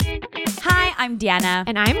I'm Diana.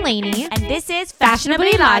 And I'm Lainey. And this is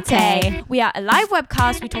Fashionably Latte. We are a live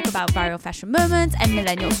webcast. We talk about viral fashion moments and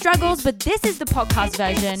millennial struggles, but this is the podcast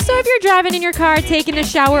version. So if you're driving in your car, taking a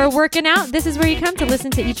shower, or working out, this is where you come to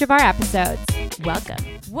listen to each of our episodes. Welcome.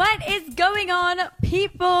 What is going on,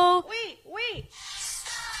 people? Wait.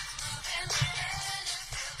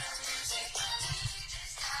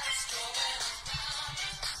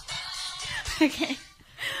 Okay.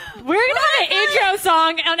 We're going to have an intro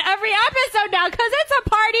song on every episode now because it's a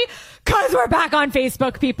party because we're back on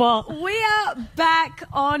Facebook, people. We are back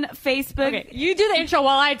on Facebook. Okay, you do the intro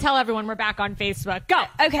while I tell everyone we're back on Facebook. Go.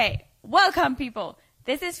 Okay. Welcome, people.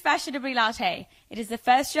 This is Fashionably Latte. It is the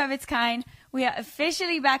first show of its kind. We are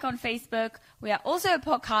officially back on Facebook. We are also a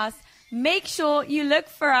podcast. Make sure you look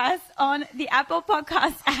for us on the Apple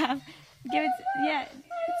Podcast app. Give it, yeah.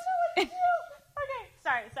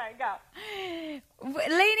 Sorry, go.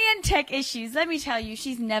 Lainey and tech issues. Let me tell you,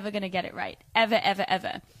 she's never going to get it right.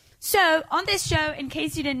 Ever. So, on this show, in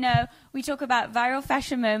case you didn't know, we talk about viral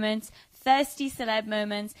fashion moments, thirsty celeb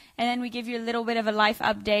moments, and then we give you a little bit of a life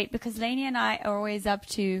update because Lainey and I are always up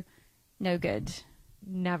to no good.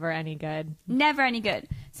 Never any good. Never any good.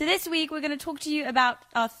 So this week, we're going to talk to you about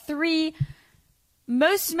our 3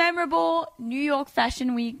 most memorable New York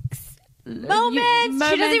Fashion Weeks. Moments. She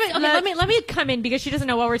doesn't even. Okay, let me come in because she doesn't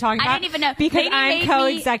know what we're talking about. I don't even know because Lady I'm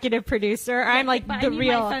co-executive producer. I'm like but the I need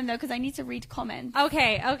real. my phone though because I need to read comments.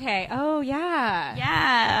 Okay. Oh yeah.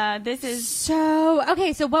 Yeah. This is so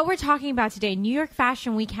okay. So what we're talking about today, New York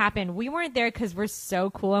Fashion Week happened. We weren't there because we're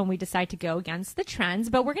so cool and we decide to go against the trends.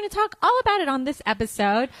 But we're going to talk all about it on this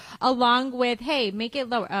episode, along with make it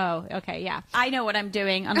lower. Oh, okay, yeah. I know what I'm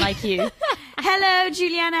doing, unlike you. Hello,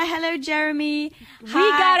 Juliana. Hello, Jeremy. We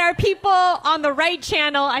got our people on the right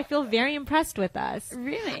channel. I feel very impressed with us.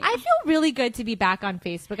 Really? I feel really good to be back on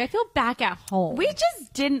Facebook. I feel back at home. We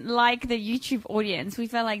just didn't like the YouTube audience. We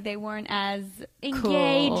felt like they weren't as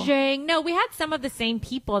engaging. Cool. No, we had some of the same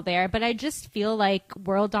people there, but I just feel like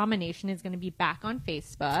world domination is going to be back on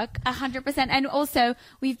Facebook. 100%. And also,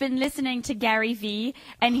 we've been listening to Gary Vee,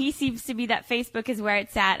 and he seems to be that Facebook is where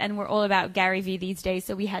it's at, and we're all about Gary Vee these days,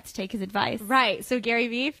 so we had to take his advice. Right. So Gary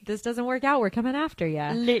Vee, if this doesn't work out, we're coming after you.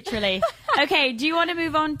 Literally. Okay. Do you want to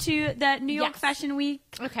move on to the New York Fashion Week?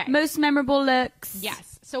 Okay. Most memorable looks.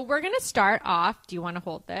 Yes. So we're going to start off. Do you want to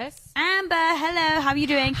hold this? Amber, hello. How are you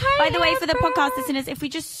doing? Hi, By the way, Amber. for the podcast listeners, if we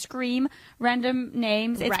just scream random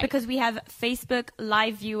names, it's because we have Facebook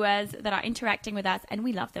live viewers that are interacting with us, and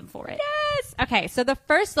we love them for it. Yes. Okay. So the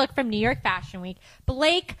first look from New York Fashion Week,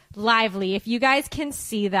 Blake Lively. If you guys can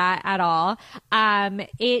see that at all,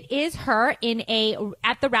 it is her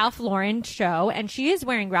at the Ralph Lauren show, and she is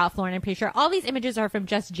wearing Ralph Lauren. I'm pretty sure all these images are from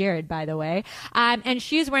Just Jared, by the way. And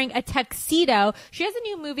she is wearing a tuxedo. She has a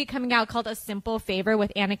new movie coming out called A Simple Favor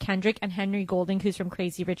with Anna Kendrick and Henry Golding, who's from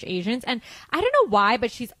Crazy Rich Asians. And I don't know why,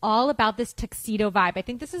 but she's all about this tuxedo vibe. I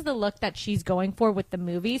think this is the look that she's going for with the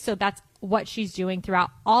movie. So that's what she's doing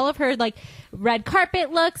throughout all of her red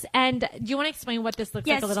carpet looks. And do you want to explain what this looks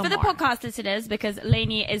like a little more? Yes, for the podcast listeners, because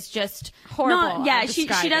Lainey is just horrible. She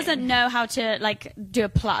doesn't know how to do a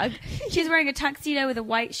plug. She's wearing a tuxedo with a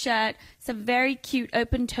white shirt, some very cute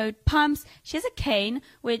open-toed pumps. She has a cane,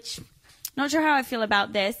 which not sure how I feel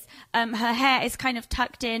about this. Her hair is kind of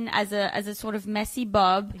tucked in as a sort of messy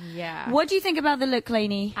bob. Yeah. What do you think about the look,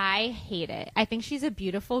 Lainey? I hate it. I think she's a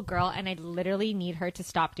beautiful girl, and I literally need her to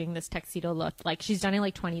stop doing this tuxedo look. She's done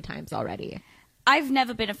it 20 times already. I've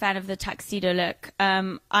never been a fan of the tuxedo look.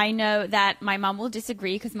 I know that my mom will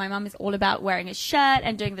disagree because my mom is all about wearing a shirt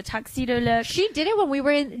and doing the tuxedo look. She did it when we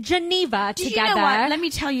were in Geneva together. You know what? Let me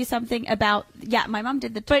tell you something about... Yeah, my mom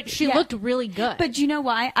did the... But she looked really good. But do you know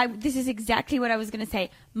why? This is exactly what I was going to say.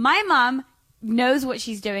 My mom knows what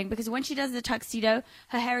she's doing because when she does the tuxedo,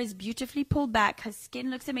 her hair is beautifully pulled back. Her skin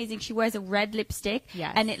looks amazing. She wears a red lipstick.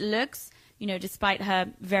 Yes. And it looks... despite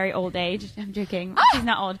her very old age, I'm joking, she's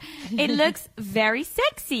not old, it looks very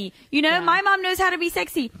sexy. My mom knows how to be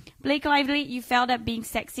sexy. Blake Lively, you failed at being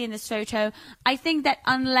sexy in this photo. I think that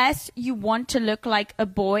unless you want to look like a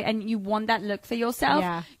boy and you want that look for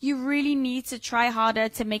yourself, you really need to try harder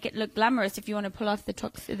to make it look glamorous if you want to pull off the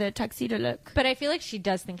tuxedo look. But I feel like she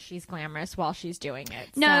does think she's glamorous while she's doing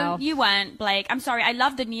it. No, you weren't, Blake. I'm sorry. I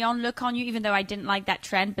love the neon look on you, even though I didn't like that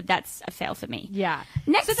trend, but that's a fail for me. Yeah.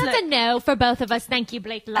 Next so that's a no for both of us. Thank you,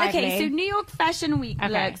 Blake Lively. Okay, so New York Fashion Week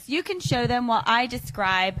looks. You can show them while I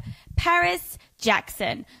describe Paris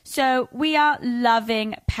Jackson. So we are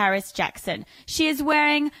loving Paris Jackson. She is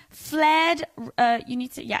wearing flared, you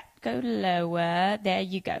need to, go lower. There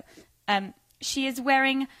you go. She is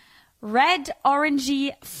wearing red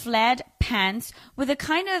orangey flared pants with a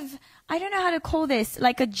kind of, I don't know how to call this,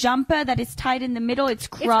 like a jumper that is tied in the middle. It's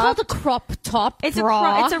cropped. It's called a crop top. It's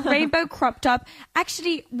bra. it's a rainbow crop top.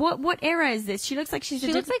 Actually, what era is this? She looks like She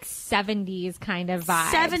looks like 70s kind of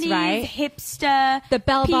vibes, 70s right? hipster, The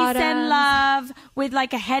bell peace bottoms. and love with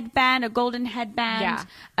like a headband, a golden headband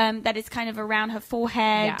that is kind of around her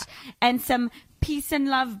forehead, and some peace and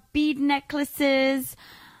love bead necklaces.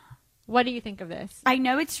 What do you think of this? I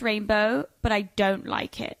know it's rainbow, but I don't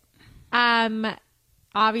like it.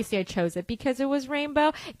 Obviously I chose it because it was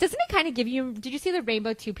rainbow. Doesn't it kind of give you, did you see the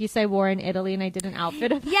rainbow two-piece I wore in Italy and I did an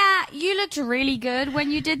outfit of that? Yeah, you looked really good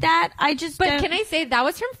when you did that. But can I say that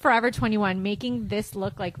was from Forever 21, making this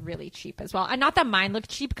look like really cheap as well. And not that mine looked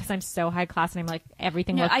cheap because I'm so high class and I'm like,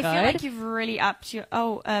 everything looked good. I feel like you've really upped your,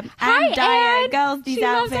 Hi, and Daya, Anne. girls, these she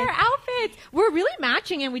outfits. loves our outfits. We're really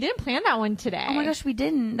matching and we didn't plan that one today. Oh my gosh, we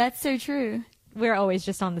didn't. That's so true. We're always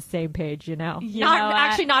just on the same page, you know. You know what?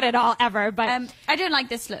 Actually, not at all, ever. But I don't like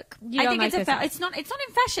this look. You I don't think like it's this look. it's not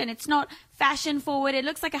in fashion. It's not fashion forward. It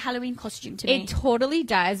looks like a Halloween costume to me. it totally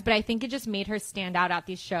does. But I think it just made her stand out at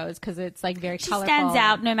these shows because it's like very She colorful. stands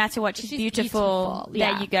out no matter what. She's beautiful.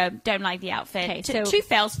 Yeah. There you go. Don't like the outfit. Okay, Two so-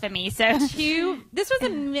 fails for me. So This was a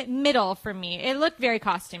middle for me. It looked very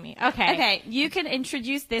costumey. Okay. okay, you can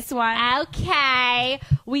introduce this one. Okay,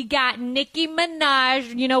 we got Nicki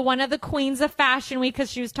Minaj, you know, one of the queens of Fashion Week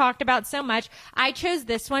because she was talked about so much. I chose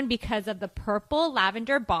this one because of the purple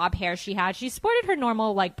lavender bob hair she had. She sported her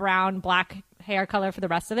normal like brown, black hair color for the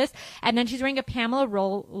rest of this. And then she's wearing a Pamela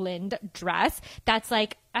Rowland dress that's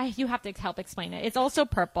like, you have to help explain it. It's also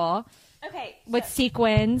purple Okay, with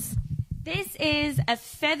sequins. this is a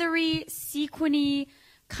feathery, sequiny,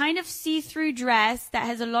 kind of see-through dress that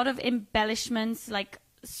has a lot of embellishments, like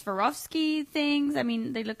Swarovski things. I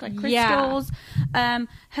mean, they look like crystals. Her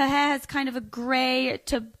hair has kind of a gray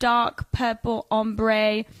to dark purple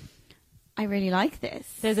ombre. I really like this.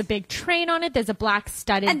 There's a big train on it. There's a black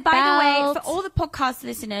studded And by belt. the way, for all the podcast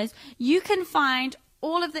listeners, you can find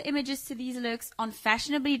all of the images to these looks on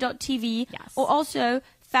fashionably.tv Yes. or also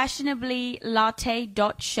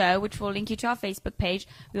fashionablylatte.show, which will link you to our Facebook page.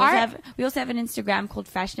 We also have an Instagram called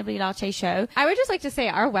Fashionably Latte Show. I would just like to say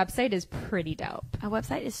our website is pretty dope. Our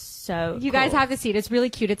website is so You cool. guys have to see it. It's really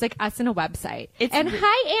cute. It's like us in a website. It's and re-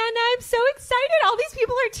 hi, Anna. I'm so excited. All these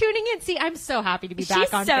people are tuning in. See, I'm so happy to be back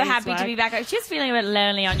She's on so Facebook. happy to be back. She's feeling a bit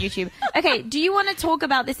lonely on YouTube. Okay, do you want to talk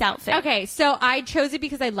about this outfit? Okay, so I chose it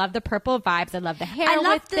because I love the purple vibes. I love the hair I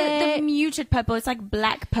love with it. the muted purple. It's like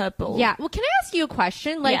black purple. Yeah. Well, can I ask you a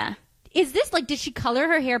question? Like, Yeah. is this like, did she color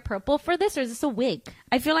her hair purple for this, or is this a wig?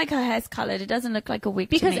 I feel like her hair's colored. It doesn't look like a wig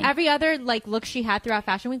Because to me. every other like look she had throughout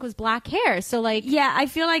Fashion Week was black hair. So like, Yeah, I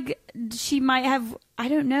feel like she might have. I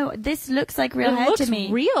don't know. This looks like real It hair looks to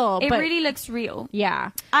me. real, It but- really looks real.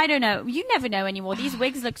 yeah. I don't know. You never know anymore. These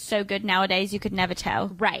wigs look so good nowadays. You could never tell.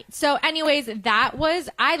 Right. So, anyways,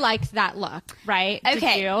 I liked that look. Right. Did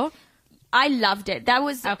Okay. you? I loved it. That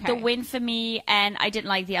was Okay. the win for me, and I didn't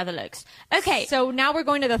like the other looks. Okay. So now we're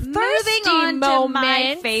going to the moving thirsty on to my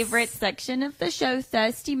moments. favorite section of the show,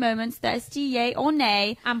 thirsty moments, thirsty yay or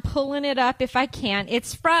nay. I'm pulling it up if I can.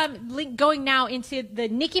 It's from going now into the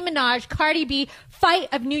Nicki Minaj Cardi B fight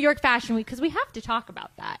of New York Fashion Week because we have to talk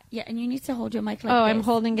about that. Yeah, and you need to hold your mic like Oh, this. I'm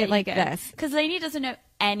holding it like this. Because Lainey doesn't know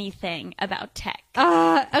anything about tech.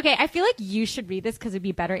 Okay, I feel like you should read this because it'd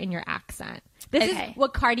be better in your accent. This Okay. is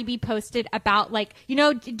what Cardi B posted about, like, you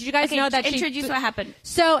know, did you guys Okay, know that introduce what happened.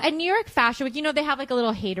 So at New York Fashion Week, you know, they have like a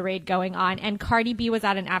little haterade going on, and Cardi B was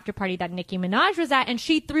at an after party that Nicki Minaj was at, and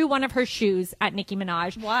she threw one of her shoes at Nicki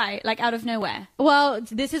Minaj. Why? Like out of nowhere. Well,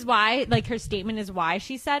 this is why, like, her statement is why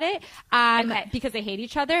she said it, Okay. because they hate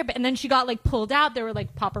each other. But and then she got like pulled out. There were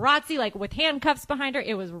like paparazzi, like with handcuffs behind her.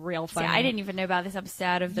 It was real funny. See, I didn't even know about this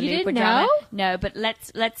episode of the You Loop didn't drama. know? No, but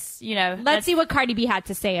let's Let's see what Cardi B had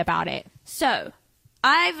to say about it. So,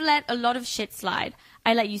 I've let a lot of shit slide.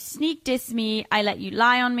 I let you sneak diss me. I let you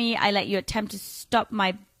lie on me. I let you attempt to stop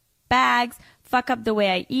my bags, fuck up the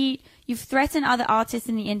way I eat. You've threatened other artists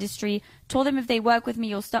in the industry, told them if they work with me,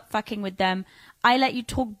 you'll stop fucking with them. I let you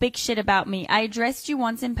talk big shit about me. I addressed you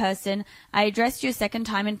once in person. I addressed you a second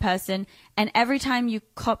time in person. And every time you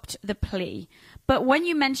copped the plea. But when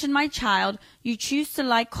you mention my child, you choose to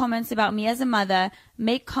like comments about me as a mother,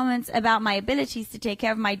 make comments about my abilities to take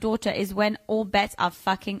care of my daughter is when all bets are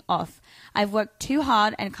fucking off. I've worked too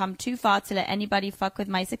hard and come too far to let anybody fuck with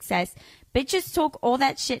my success. Bitches talk all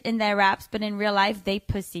that shit in their raps, but in real life, they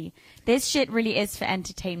pussy. This shit really is for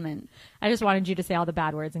entertainment. I just wanted you to say all the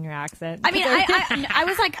bad words in your accent. I mean, I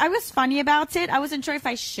was like, I was funny about it. I wasn't sure if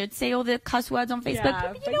I should say all the cuss words on Facebook.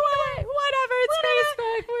 Yeah, but you know what? Whatever. It's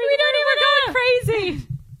Facebook. We're going crazy.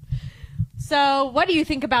 So, what do you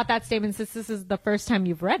think about that statement? Since this is the first time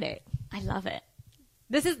you've read it. I love it.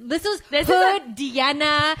 This was hood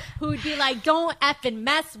Deanna, who'd be like, "Don't effing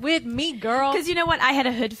mess with me, girl." Because you know what? I had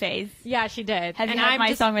a hood phase. Yeah, she did. Have you heard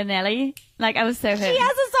my song with Nelly? Like, I was so hood. She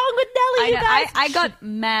has a song with Nelly, you guys. I got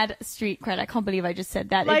mad street cred. I can't believe I just said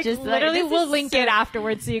that. Like, it just literally, we'll link it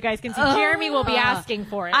afterwards so you guys can see. Jeremy will be asking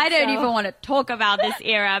for it. I don't even want to talk about this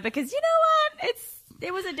era because you know what?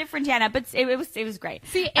 It was a different Deanna, but it was great.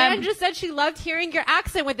 See, Anne just said she loved hearing your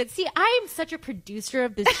accent with it. See, I am such a producer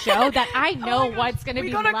of this show that I know what's going to be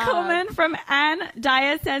loved. We got a comment from Anne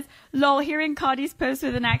Dyer says, "Lol, hearing Cardi's post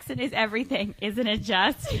with an accent is everything, isn't it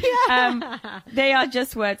just?" Yeah. They are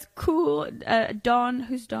just words. Cool. Dawn.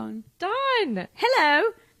 Who's Dawn? Dawn. Hello.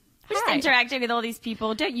 We're just interacting with all these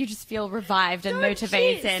people. Don't you just feel revived and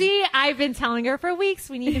motivated? See, I've been telling her for weeks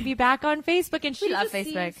we need to be back on Facebook, and she loves just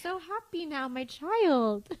Facebook. seems so happy now, my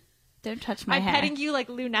child. Don't touch my I'm hair. petting you like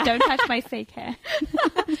Luna. Don't touch my fake hair.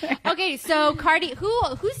 Okay, so Cardi,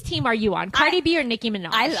 whose team are you on? Cardi B or Nicki Minaj?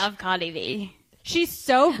 I love Cardi B. She's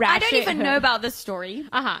so ratchet. I don't even know about the story.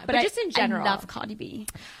 But just in general. I love Cardi B.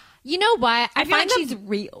 You know what? I feel like she's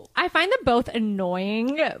real. I find them both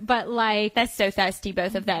annoying, but like... They're so thirsty,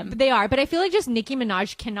 both of them. They are, but I feel like just Nicki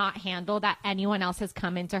Minaj cannot handle that anyone else has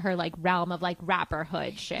come into her like realm of like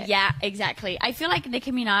rapperhood shit. Yeah, exactly. I feel like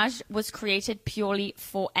Nicki Minaj was created purely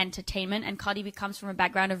for entertainment, and Cardi B comes from a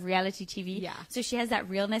background of reality TV. Yeah. So she has that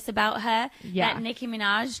realness about her Yeah. that Nicki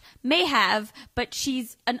Minaj may have, but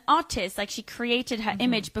she's an artist. Like, she created her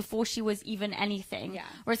image before she was even anything. Yeah.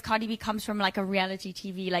 Whereas Cardi B comes from like a reality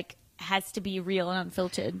TV, like, has to be real and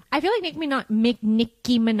unfiltered. I feel like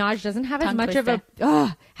Nicki Minaj doesn't have as much of a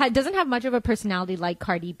doesn't have much of a personality like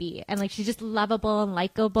Cardi B, and like she's just lovable and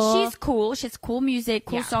likable. She's cool. She has cool music,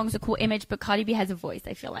 cool Yeah. songs, a cool image, but Cardi B has a voice,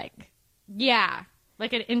 I feel like. yeah,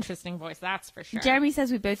 like an interesting voice, that's for sure. Jeremy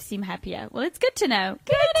says we both seem happier. Well, it's good to know.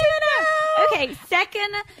 Good to know. Okay,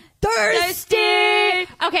 second thirsty.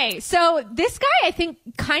 Okay, so this guy I think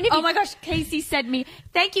kind of. Oh my gosh, Casey sent me.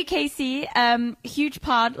 Thank you, Casey. Huge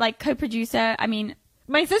part, like co-producer. I mean,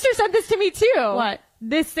 my sister sent this to me too. What?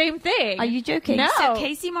 This same thing. Are you joking? No. So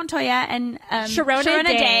Casey Montoya and Sharona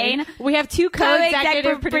Dane. We have two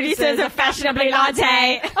co-executive producers of Fashionably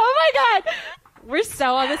Latte. Oh my god. We're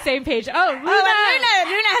so on the same page. Oh, Luna.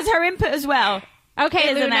 Luna has her input as well. Okay,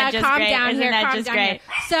 Isn't Luna, that just calm great? down Isn't here. that Calm just down great? here.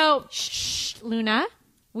 So, shh, Luna.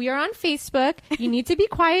 We are on Facebook. You need to be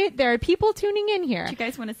quiet. There are people tuning in here. Do you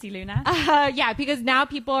guys want to see Luna? Yeah, because now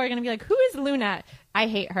people are going to be like, who is Luna? I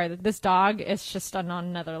hate her. This dog is just on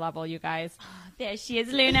another level, you guys. There she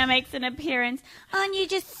is. Luna makes an appearance. Aren't you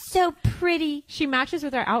just so pretty? She matches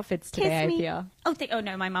with our outfits today, Kiss me. I feel. Oh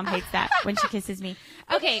no, my mom hates that when she kisses me.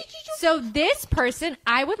 Okay, so this person,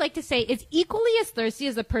 I would like to say, is equally as thirsty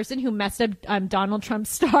as the person who messed up Donald Trump's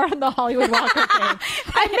star on the Hollywood Walk of Fame.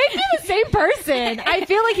 I make him the same person. I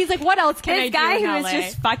feel like he's like, what else can I do This guy in who LA? is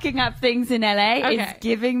just fucking up things in LA is Okay.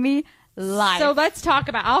 giving me life. So let's talk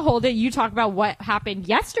about, I'll hold it. You talk about what happened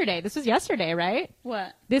yesterday. This was yesterday, right?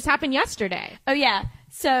 What? This happened yesterday. Oh yeah.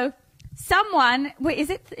 So someone, wait,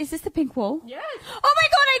 is this the pink wall? Yes. Oh my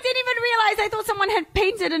god, I didn't even realize. I thought someone had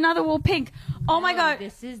painted another wall pink. Oh my god.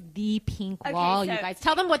 This is the pink Okay, wall, so- you guys.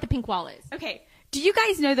 Tell them what the pink wall is. Okay. Do you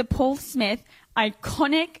guys know the Paul Smith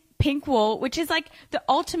iconic pink wall, which is like the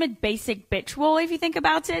ultimate basic bitch wall if you think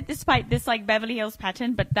about it, despite this like Beverly Hills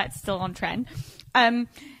pattern, but that's still on trend.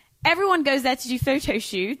 Everyone goes there to do photo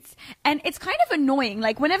shoots, and it's kind of annoying.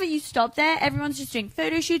 Like, whenever you stop there, everyone's just doing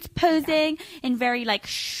photo shoots, posing in very, like,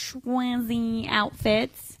 schwazzy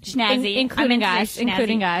outfits. Schnazzy. Including I meant us. to say schnazzy.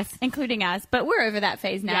 Including us. Including us. But we're over that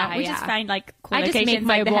phase now. Yeah, we yeah. just find, like, cool I just locations make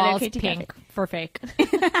my like the Hello walls Kitty pink for fake.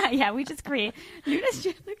 Cafe. Yeah, we just create. Luna's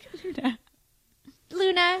just, look at Luna.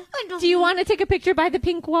 Luna, do you want to take a picture by the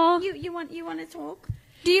pink wall? You want to talk?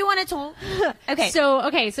 Do you want to talk? Okay.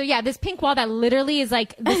 So yeah, this pink wall that literally is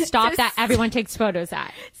like the stop that everyone takes photos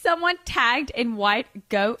at. Someone tagged in white,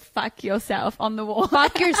 go fuck yourself on the wall.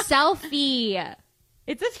 Fuck your selfie.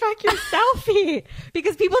 It says fuck your selfie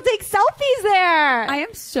because people take selfies there. I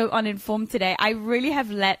am so uninformed today. I really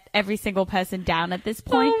have let every single person down at this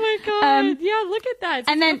point. Oh my god. Yeah, look at that. It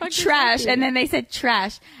says And then fuck your trash. selfie. And then they said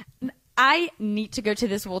trash. I need to go to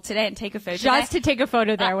this wall today and take a photo. Just to take a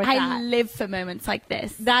photo there with I that. live for moments like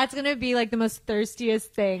this. That's going to be like the most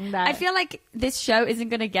thirstiest thing that I feel like this show isn't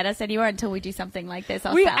going to get us anywhere until we do something like this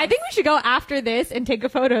ourselves. I think we should go after this and take a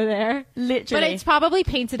photo there. Literally. But it's probably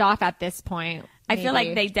painted off at this point. I feel like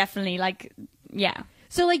maybe. they definitely yeah.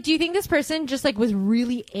 So like, do you think this person just like was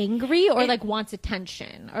really angry or like wants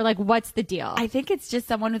attention or like what's the deal? I think it's just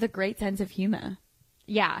someone with a great sense of humor.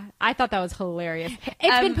 Yeah, I thought that was hilarious.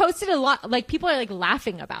 It's been posted a lot. Like people are like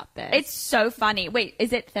laughing about this. It's so funny. Wait,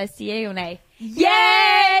 is it thirsty or nay?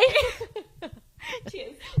 Yay!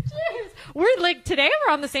 Cheers. Cheers. Today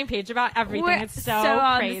we're on the same page about everything. It's so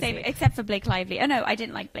on crazy. the same, except for Blake Lively. Oh no, I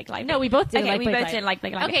didn't like Blake Lively. No, we both didn't okay, like we Blake both Lively. didn't like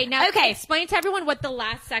Blake Lively. Okay, now okay. explain to everyone what the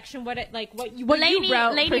last section, what you Lainey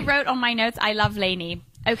wrote. wrote on my notes, I love Lainey.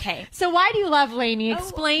 Okay. So why do you love Lainey?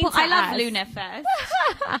 Explain well, to I love us. Luna first.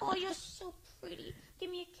 Oh, you're so pretty.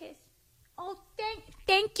 Give me a kiss. Oh,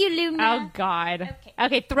 thank you, Luna. Oh, God.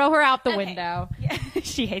 Okay, throw her out the window. Yeah.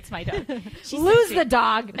 She hates my dog. Lose the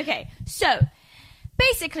dog. Okay, so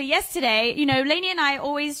basically yesterday, Lainey and I are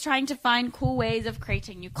always trying to find cool ways of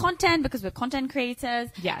creating new content because we're content creators.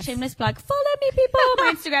 Yes. Shameless plug. Follow me, people.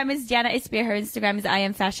 My Instagram is Diana Ispia. Her Instagram is I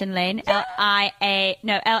am Fashion Lane. L-A-I-A.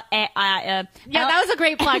 Yeah, that was a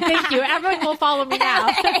great plug. Thank you. Everyone will follow me now.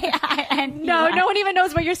 No one even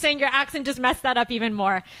knows what you're saying. Your accent just messed that up even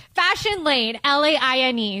more. Fashion Lane,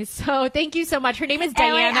 L-A-I-N-E. So thank you so much. Her name is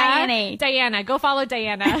Diana. L-A-I-N-E. Diana. Go follow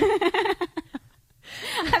Diana.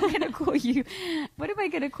 I'm going to call you, what am I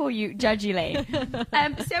going to call you? Judgy Lane.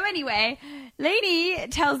 So anyway, Lainey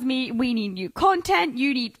tells me we need new content.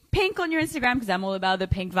 You need pink on your Instagram because I'm all about the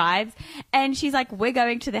pink vibes. And she's like, we're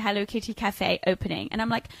going to the Hello Kitty Cafe opening. And I'm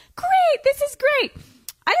like, great, this is great.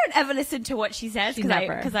 I don't ever listen to what she says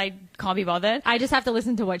because I can't be bothered. I just have to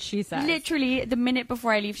listen to what she says. Literally, the minute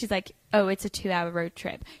before I leave, she's like, oh, it's a 2-hour road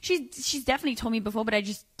trip. She's definitely told me before, but I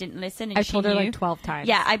just didn't listen. And I told her like 12 times.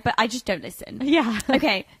 Yeah, but I just don't listen. Yeah.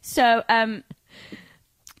 Okay, so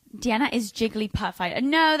Diana is Jigglypuff.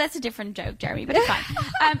 No, that's a different joke, Jeremy, but it's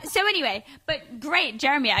fine. So anyway, but great,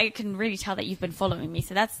 Jeremy, I can really tell that you've been following me,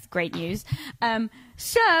 so that's great news.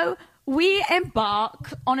 So we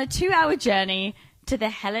embark on a 2-hour journey to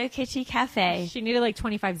the Hello Kitty Cafe. She needed like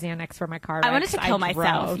 25 Xanax for my car ride. I wanted to kill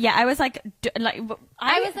myself. Yeah, I was like,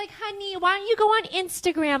 I was like, honey, why don't you go on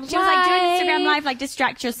Instagram Live? She was like, do an Instagram Live, like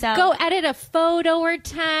distract yourself. Go edit a photo or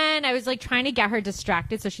 10. I was like trying to get her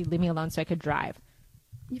distracted so she'd leave me alone so I could drive.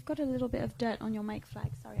 You've got a little bit of dirt on your mic flag.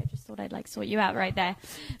 Sorry, I just thought I'd like sort you out right there.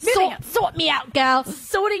 Sort me out, girl.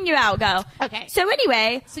 Sorting you out, girl. Okay. So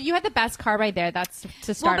anyway. So you had the best car ride there. That's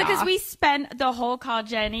to start Well, because off. we spent the whole car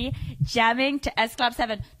journey jamming to S Club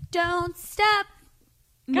 7. Don't stop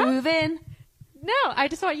moving. No, I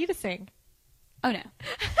just want you to sing. Oh, no.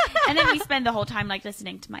 And then we spend the whole time like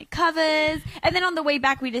listening to my covers. And then on the way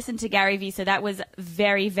back, we listened to Gary Vee. So that was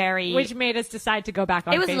very, very... Which made us decide to go back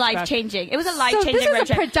on Facebook. It was life-changing. It was a life-changing road trip. So this is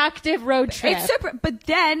a productive road trip. It's super. But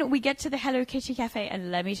then we get to the Hello Kitty Cafe. And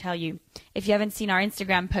let me tell you, if you haven't seen our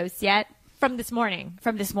Instagram posts yet... From this morning,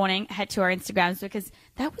 head to our Instagrams because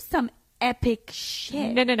that was some epic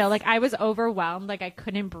shit. No. Like I was overwhelmed. Like I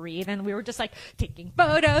couldn't breathe. And we were just like taking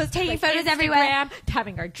photos everywhere,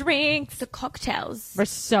 having our drinks. The cocktails were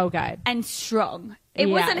so good and strong. It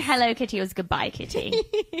wasn't Hello Kitty, it was Goodbye Kitty.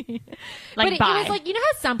 But it was like, you know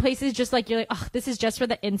how some places just like, you're like, oh, this is just for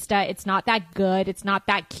the Insta. It's not that good. It's not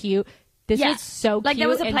that cute. This is so cute. Like there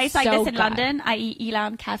was a place like this in good. London, i.e.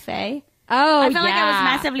 Elan Cafe. Oh, I feel like it was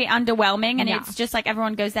massively underwhelming, and it's just like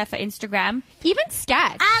everyone goes there for Instagram. Even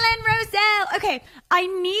Sketch. Alan Roselle. Okay, I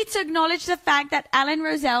need to acknowledge the fact that Alan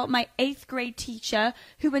Roselle, my 8th grade teacher,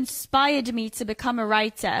 who inspired me to become a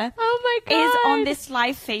writer, is on this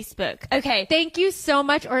live Facebook. Okay. Thank you so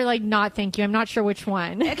much, or like not thank you. I'm not sure which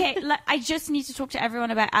one. Okay, I just need to talk to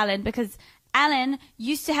everyone about Alan because Alan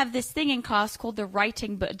used to have this thing in class called the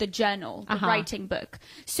writing book, the journal, the writing book.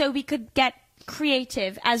 So we could get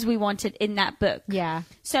creative as we wanted in that book. Yeah.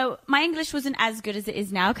 So my English wasn't as good as it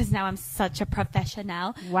is now because now I'm such a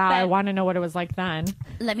professional. Wow, I want to know what it was like then.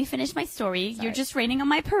 Let me finish my story. Sorry. You're just raining on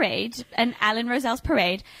my parade, and Alan Roselle's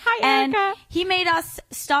parade. Hi, Erica. And he made us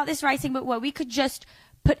start this writing book where we could just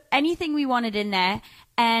put anything we wanted in there.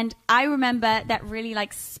 And I remember that really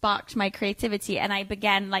like sparked my creativity, and I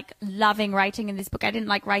began like loving writing in this book. I didn't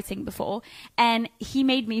like writing before, and he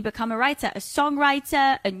made me become a writer, a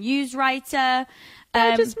songwriter, a news writer.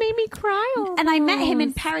 That just made me cry. Almost. And I met him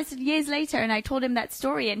in Paris years later, and I told him that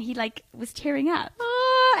story, and he like was tearing up.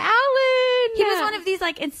 Oh, Alan! He was one of these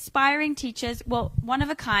like inspiring teachers, well, one of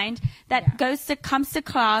a kind, that comes to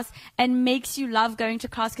class and makes you love going to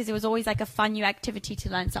class because it was always like a fun new activity to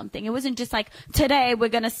learn something. It wasn't just like, today we're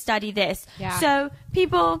going to study this. Yeah. So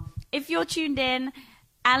people, if you're tuned in,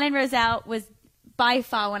 Alan Roselle was by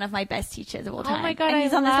far one of my best teachers of all time. Oh my God, and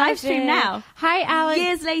he's on this live stream now. Hi, Alan.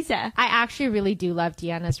 Years later. I actually really do love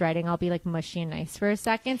Deanna's writing. I'll be like mushy and nice for a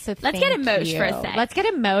second. So let's get emotion for a sec. Let's get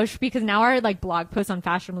emotion because now our like blog post on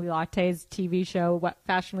Fashionably Latte's TV show,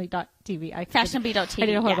 fashionably.tv. Fashionably.tv. I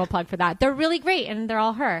did a horrible plug for that. They're really great, and they're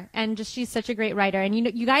all her. And just she's such a great writer. And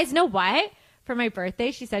you guys know what? For my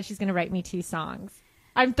birthday, she said she's going to write me 2 songs.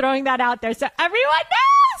 I'm throwing that out there so everyone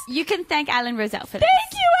knows. You can thank Alan Roselle for this.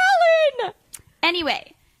 Thank you, Alan.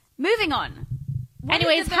 Anyway, moving on.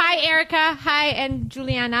 Anyways, hi Erica. Hi, and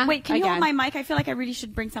Juliana. Wait, can you again. hold my mic? I feel like I really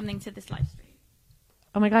should bring something to this live stream.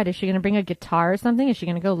 Oh my God, is she going to bring a guitar or something? Is she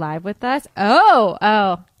going to go live with us?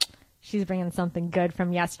 Oh. She's bringing something good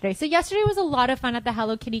from yesterday. So yesterday was a lot of fun at the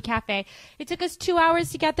Hello Kitty Cafe. It took us 2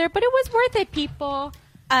 hours to get there, but it was worth it, people.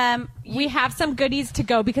 We have some goodies to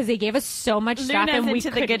go because they gave us so much stuff, Luna's and we into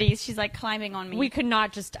the goodies. She's like climbing on me. We could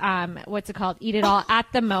not just eat it all at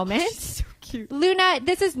the moment. So cute. Luna,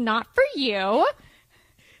 this is not for you.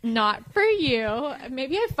 Not for you.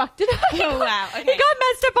 Maybe I fucked it up. Oh, wow. Okay. It got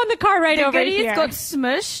messed up on the car right The over goodies here. got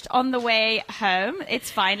smushed on the way home. It's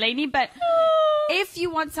fine, lady. But if you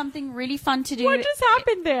want something really fun to do, What just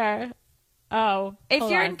happened there? Oh, if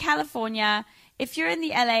hold you're on. in California, if you're in the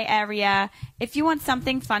LA area, if you want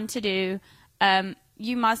something fun to do,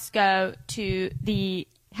 you must go to the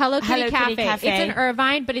Hello Kitty Cafe. Cafe. It's in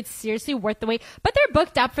Irvine, but it's seriously worth the wait. But they're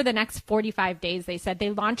booked up for the next 45 days, they said. They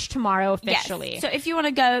launch tomorrow officially. Yes. So if you want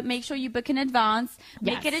to go, make sure you book in advance.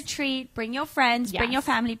 Yes. Make it a treat. Bring your friends. Bring Yes. your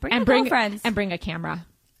family. Bring your bring girlfriends. And bring a camera.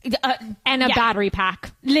 And A battery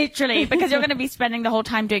pack. Literally, because you're going to be spending the whole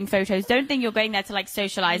time doing photos. Don't think you're going there to like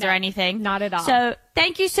socialize or anything. Not at all. So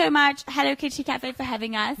thank you so much, Hello Kitty Cafe, for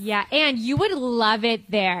having us. Yeah, and you would love it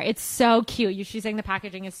there. It's so cute. She's saying the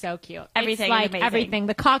packaging is so cute. Everything It's is like amazing. everything.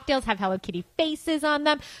 The cocktails have Hello Kitty faces on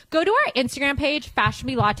them. Go to our Instagram page,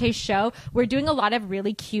 Fashionably Latte Show. We're doing a lot of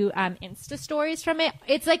really cute Insta stories from it.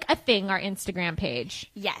 It's like a thing, our Instagram page.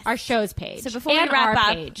 Yes. Our show's page. So before and we wrap our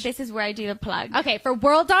up, page. this is where I do the plug. Okay, for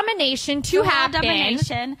World Domination to World happen.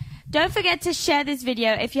 Domination. Don't forget to share this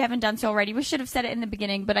video if you haven't done so already. We should have said it in the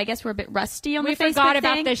beginning, but I guess we're a bit rusty on We the Facebook forgot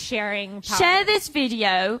about thing. the sharing part. Share this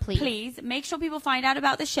video, Please. please. Make sure people find out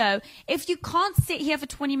about the show. If you can't sit here for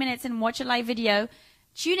 20 minutes and watch a live video,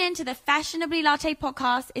 tune in to the Fashionably Latte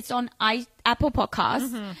podcast. It's on Apple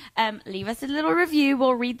Podcasts. Leave us a little review.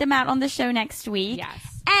 We'll read them out on the show next week.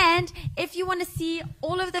 Yes. And if you want to see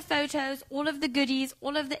all of the photos, all of the goodies,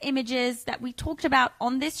 all of the images that we talked about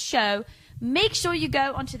on this show, make sure you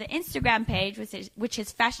go onto the Instagram page, which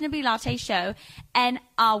is Fashionably Latte Show, and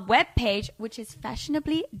our webpage, which is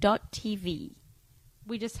fashionably.tv.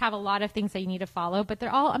 We just have a lot of things that you need to follow, but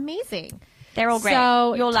they're all amazing. They're all great.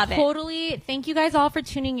 So You'll love it. Totally. Thank you guys all for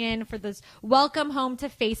tuning in for this welcome home to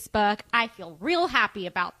Facebook. I feel real happy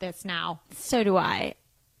about this now. So do I.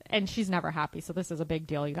 And she's never happy, so this is a big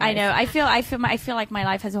deal, you guys. I know. I feel like my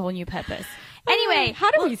life has a whole new purpose. Anyway,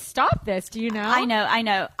 how do we stop this? Do you know? I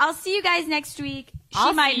know. I'll see you guys next week. She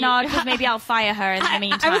I'll might see- not, because maybe I'll fire her in the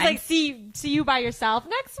meantime. I was like, see you by yourself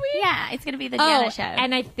next week? yeah, it's gonna be the Jana show.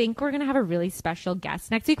 And I think we're gonna have a really special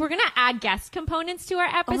guest next week. We're gonna add guest components to our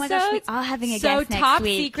episodes. Oh my gosh, we are having a so guest next top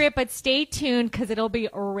week. secret, but stay tuned because it'll be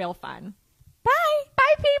real fun. Bye.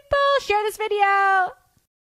 Bye, people. Share this video.